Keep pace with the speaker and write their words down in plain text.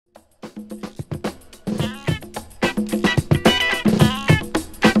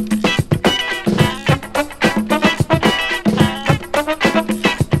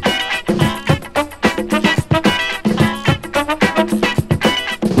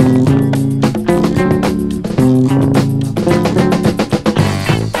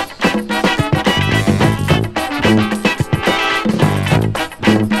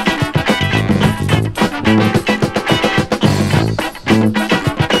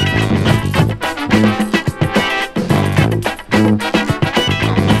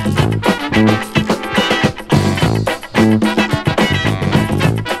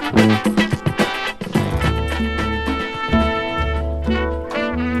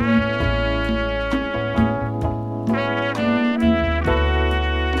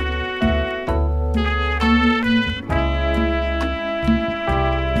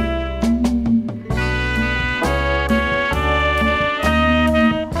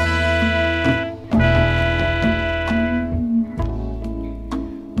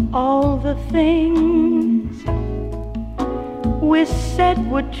things we said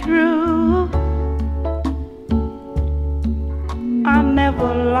were true. I never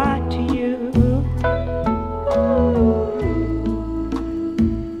lied to you,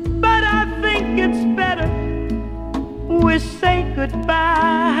 but I think it's better we say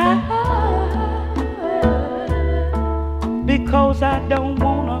goodbye, because I don't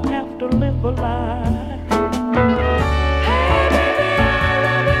wanna have to live a lie.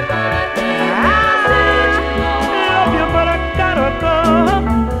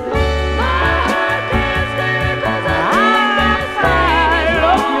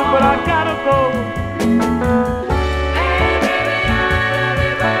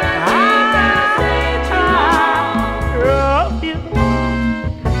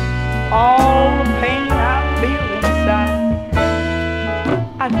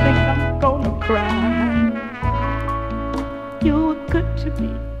 I think I'm gonna cry. You were good to me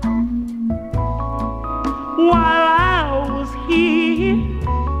while I was here.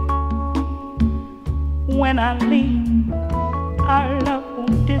 When I leave, our love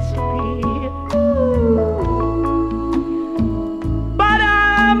won't disappear. But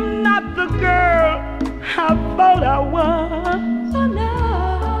I'm not the girl I thought I was.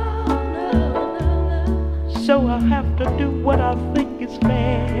 So I have to do what I think is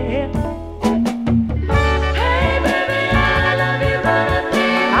fair. Hey baby, I love you, but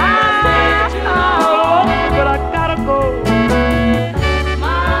I gotta go.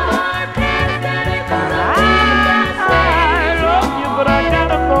 my heart can't stand it 'cause I love you, but I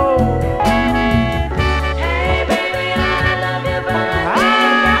gotta go. Hey baby, I love you, but I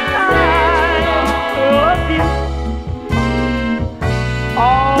love you.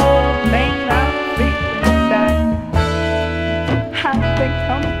 All the pain I feel inside, I think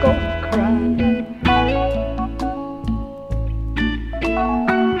I'm gonna cry.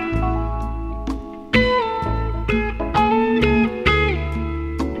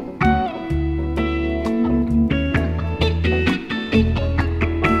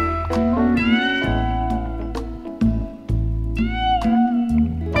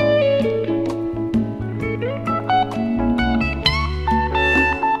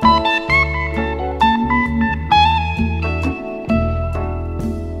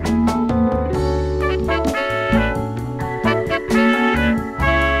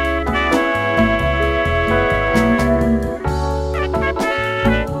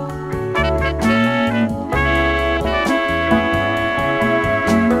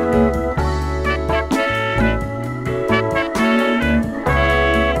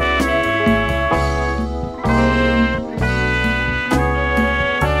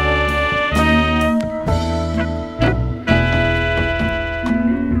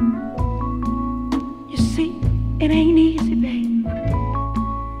 It ain't easy, babe,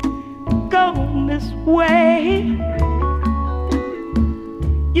 going this way.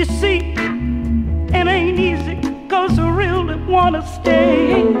 You see, it ain't easy, 'cause I really wanna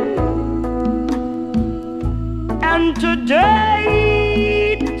stay. And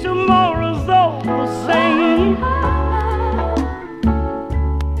today, tomorrow's all the same.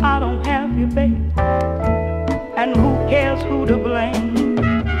 I don't have you, babe, and who cares who to blame?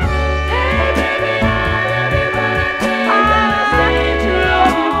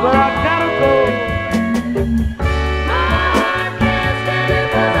 But I gotta go. my heart can't stand it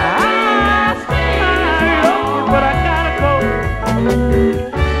 'cause I love you, but I gotta go.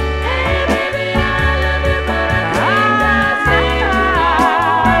 Hey baby, I love you, but I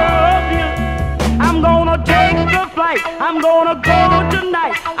love you. I'm gonna take the flight. I'm gonna go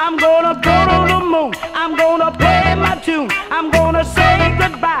tonight. I'm gonna go to the moon. I'm gonna play my tune. I'm gonna say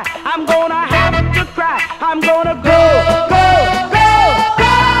goodbye. I'm gonna have to cry. I'm gonna go, go, go, go.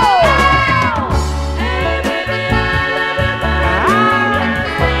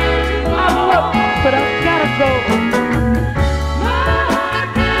 But I gotta go. my heart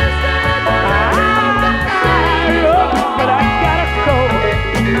can't stand it 'cause I love you, but I gotta go.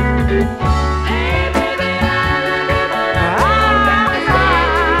 Hey baby, I love you, but I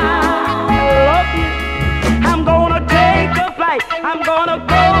love you. I'm gonna take a flight. I'm gonna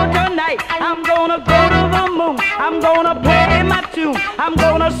go tonight. I'm gonna go to the moon. I'm gonna play my tune. I'm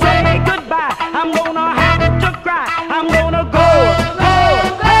gonna say goodbye. I'm gonna have to cry. I'm gonna go, go,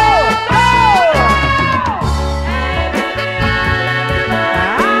 go, go.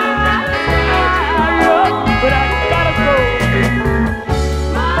 But I gotta go.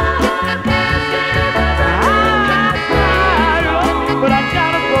 my heart can't stand it 'cause I love you, but I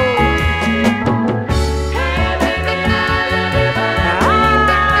gotta go. Hey baby, I love you, but I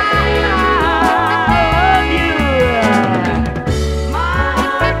love you. my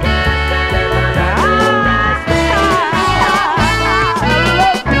heart can't stand it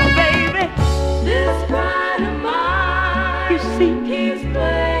He's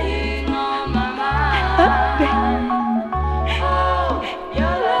playing on my mind. Oh,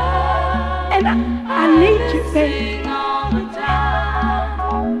 your love. And I need you, baby. Sing all the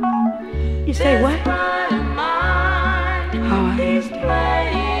time. You say what? Pride of mine. Oh, I He's understand.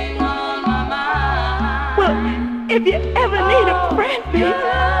 playing on my mind. Well, if you ever need a friend, baby, Your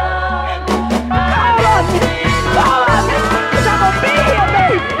love. call on me. Call on me, 'cause I'm gonna be here,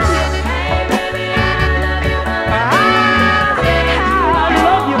 baby. Hey, baby, I love you, but I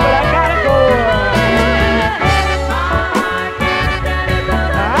love you, but I gotta go. my heart can't stand it,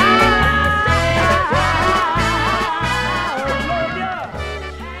 but I love you.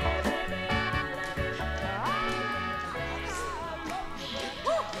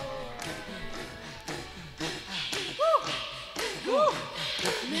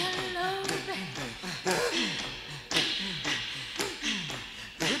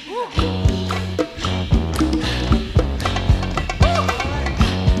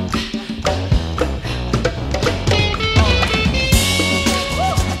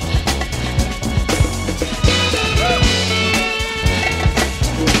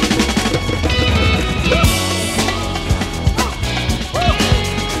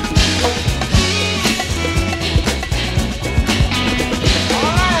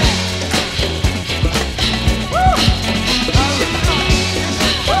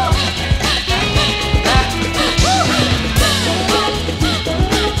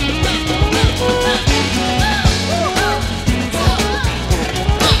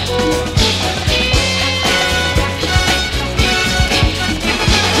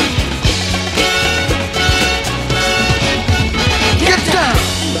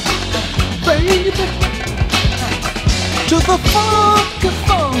 To the funky,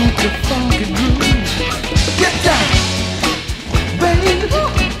 funky, funky groove. Get down, baby.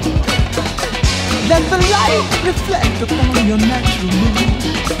 Let the light reflect upon your natural mood.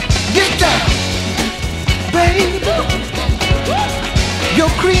 Get down, baby. Your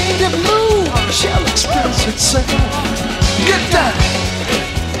creative mood shall express itself. Get down,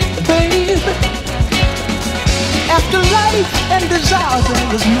 baby. After life and desire,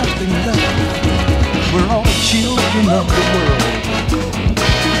 there is nothing left. We're all children of the world.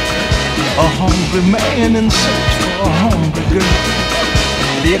 A hungry man in search for a hungry girl.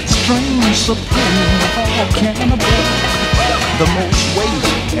 The extreme supreme of all cannibals. The most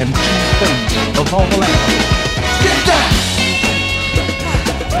waste and two-faced of all animals. Get down!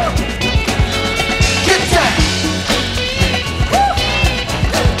 Get down!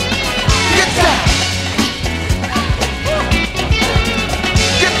 Get down!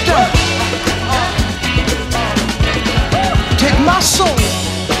 Get down! Take my soul,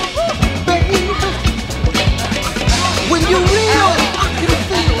 baby. When you're real, I can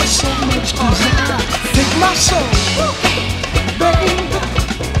feel so much desire. Take my soul, baby.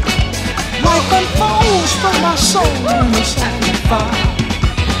 Life unfolds from my soul when it's on fire.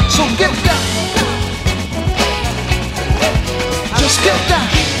 So get down, just get down.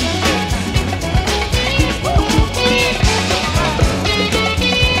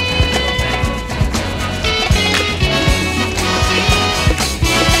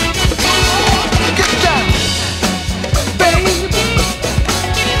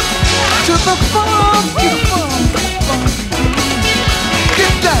 To the funky, funky, funky groove.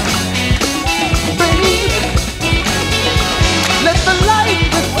 Get down, baby. Let the light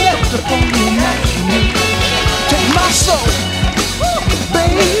reflect upon your natural mood. Take my soul,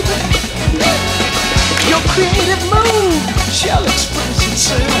 baby. Your creative mood shall express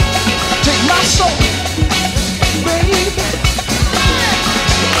itself. Take my soul, baby.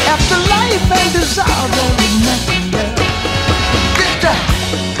 After life and desire, there is nothing left. Get down.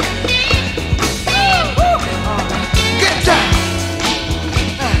 Get down!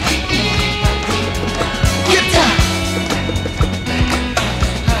 Get down!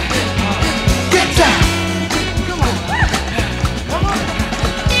 Get down! Come on! Come on!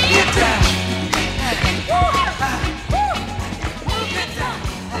 Get down! Get down!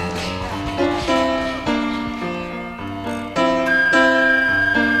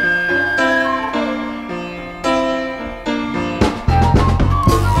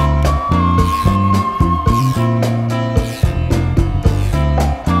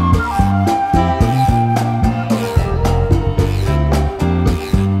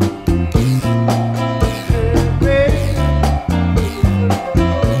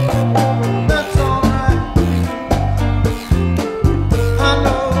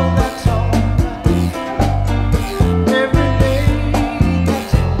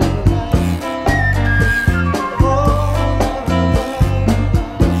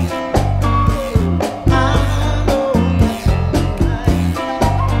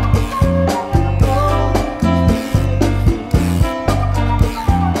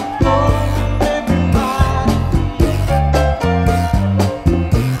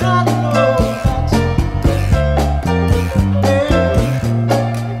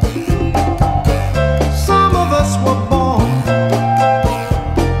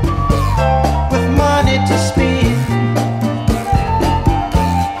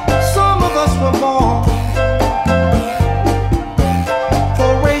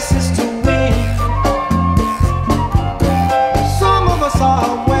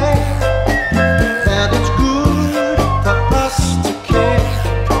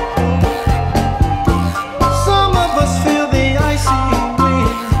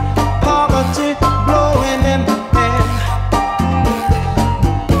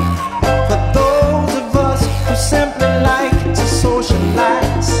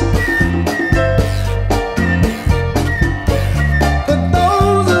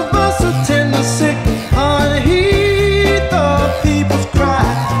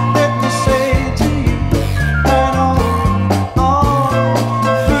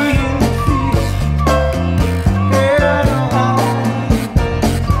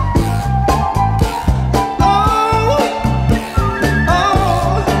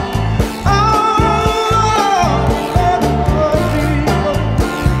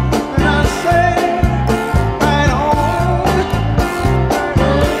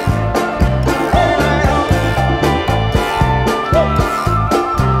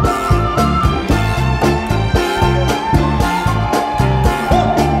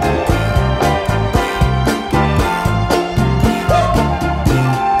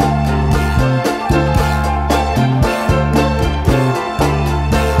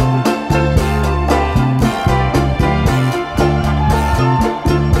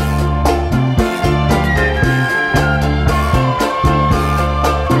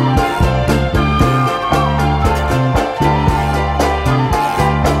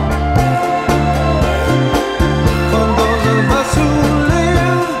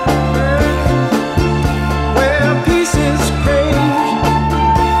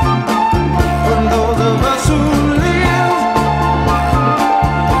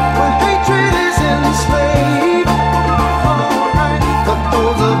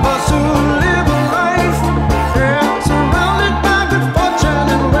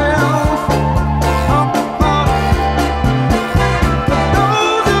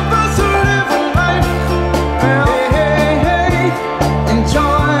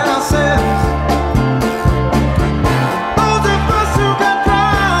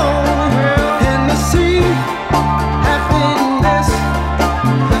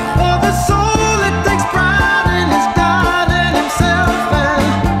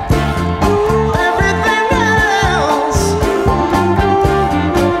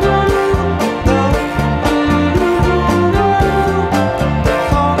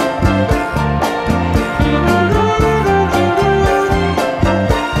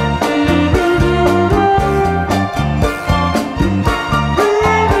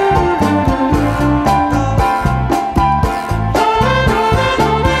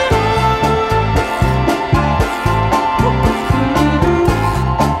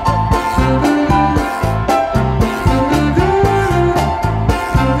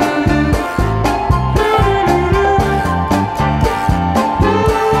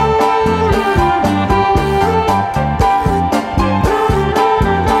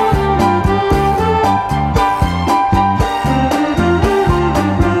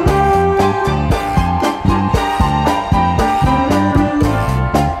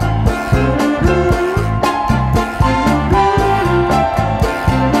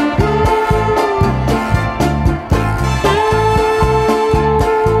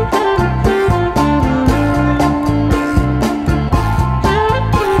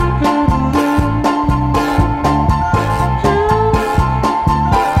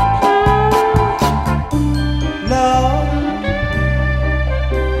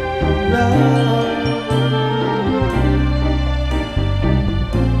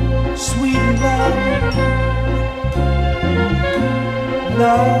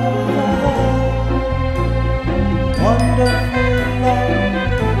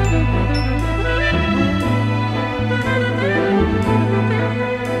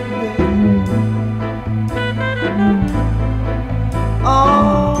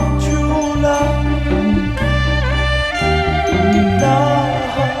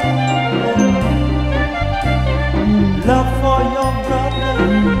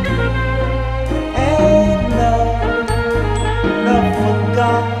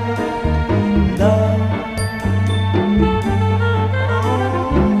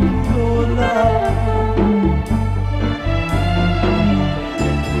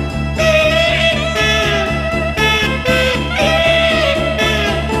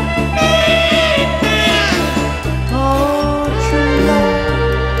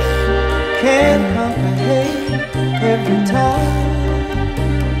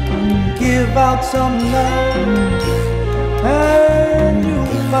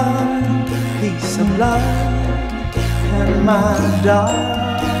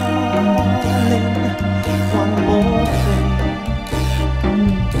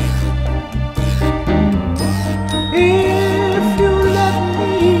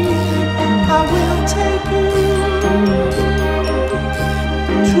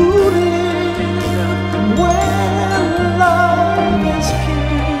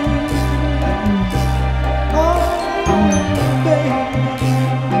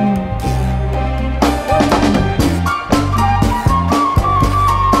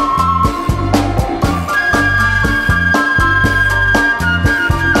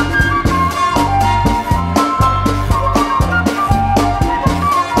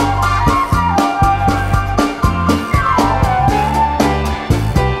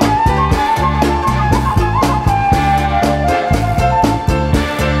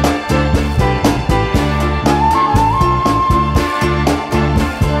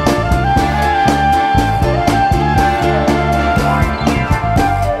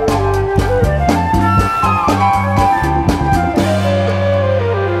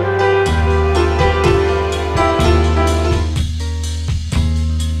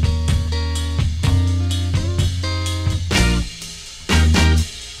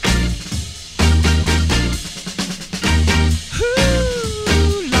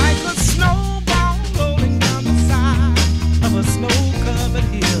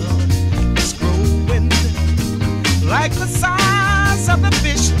 Like the size of the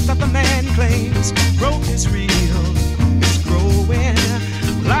visions that the man claims growth is real.